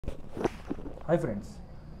Hi friends,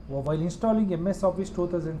 while installing MS Office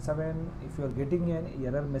 2007, if you are getting an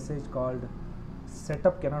error message called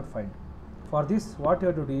setup cannot find. For this, what you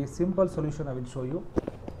have to do is simple solution I will show you.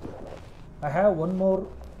 I have one more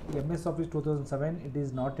MS Office 2007, it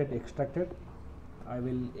is not yet extracted. I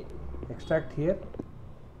will extract here.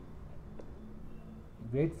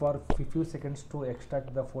 Wait for few seconds to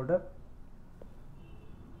extract the folder.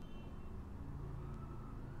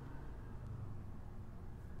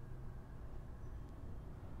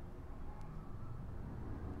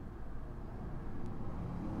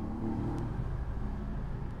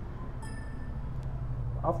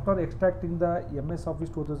 After extracting the MS Office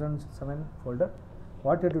 2007 folder,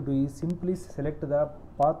 what you have to do is simply select the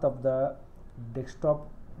path of the desktop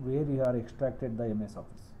where you are extracted the MS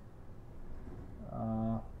Office.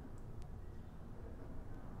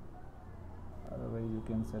 Otherwise you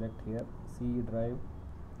can select here C drive,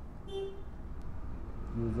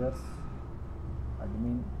 users,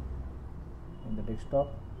 admin, in the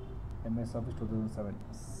desktop MS Office 2007.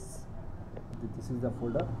 This is the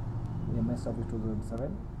folder MS Office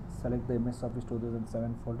 2007. Select the MS Office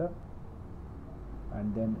 2007 folder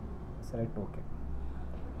and then select OK.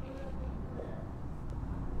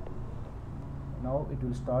 Now it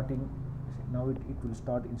will start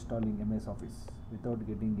installing MS Office without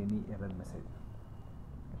getting any error message.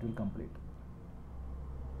 It will complete.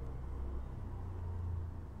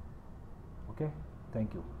 Okay,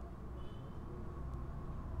 thank you.